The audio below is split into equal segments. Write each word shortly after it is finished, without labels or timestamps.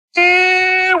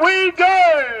we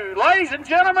go. Ladies and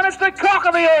gentlemen, it's the Cock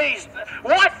of the East.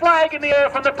 White flag in the air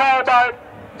from the Powerboat.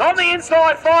 On the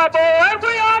inside, Fireball, and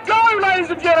we are go,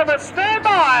 ladies and gentlemen. Stand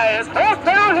by, it's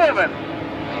horsepower heaven.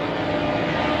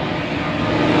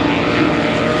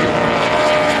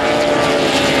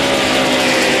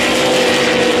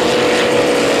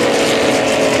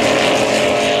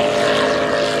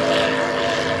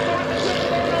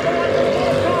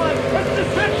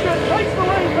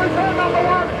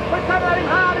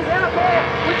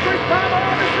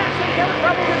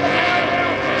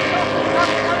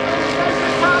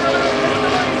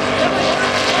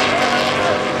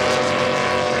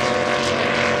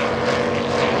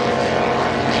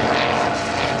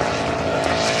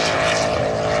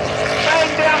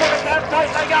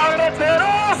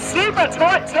 Super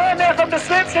tight turn there from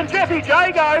Deception, Jeffy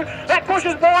Jago. That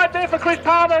pushes wide there for Chris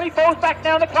Palmer, and he falls back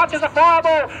down the clutches of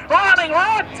Fireball. Running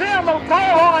right down the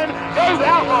goal line goes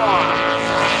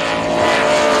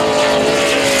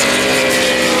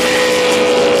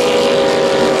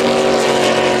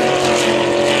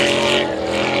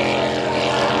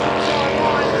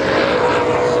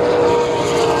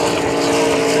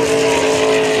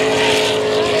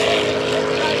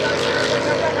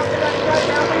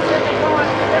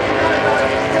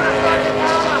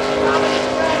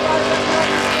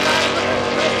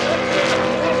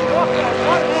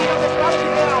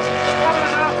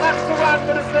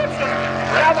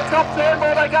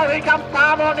Here comes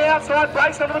Palmer on the outside,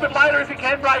 brakes a little bit later if you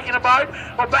can brake in a boat,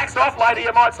 or backs off later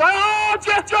you might say. Oh,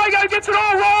 Jeff Jago gets it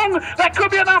all wrong. That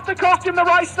could be enough to cost him the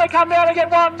race. They come down to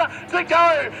get one to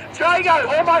go. Jago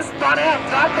almost spun out.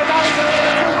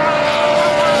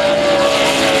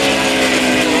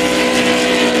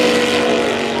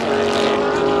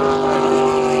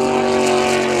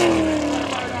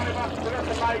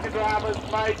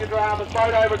 Major dramas,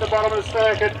 boat over at the bottom of the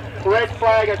circuit, red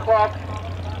flag o'clock.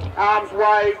 Arms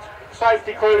waved,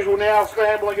 safety crews will now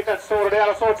scramble and get that sorted out.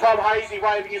 I saw Tom Hazy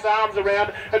waving his arms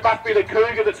around. It must be the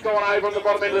Cougar that's gone over on the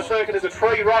bottom end of the circuit. There's a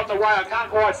tree right in the way, I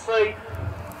can't quite see.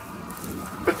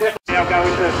 But definitely now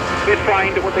going to, they're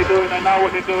trained at what they're doing, they know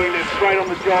what they're doing, they're straight on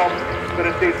the job. But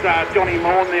it's this Johnny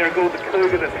Maughan there, called the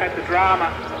Cougar, that's had the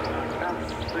drama.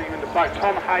 See him in the boat.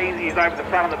 Tom Hazy is over the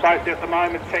front of the boat there at the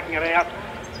moment, checking it out.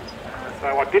 So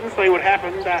I didn't see what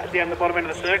happened down the bottom end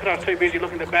of the circuit. I was too busy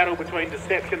looking at the battle between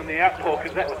Deception and the outpour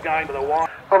because that was going to the wire.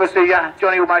 Obviously,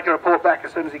 Johnny will make a report back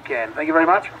as soon as he can. Thank you very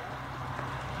much.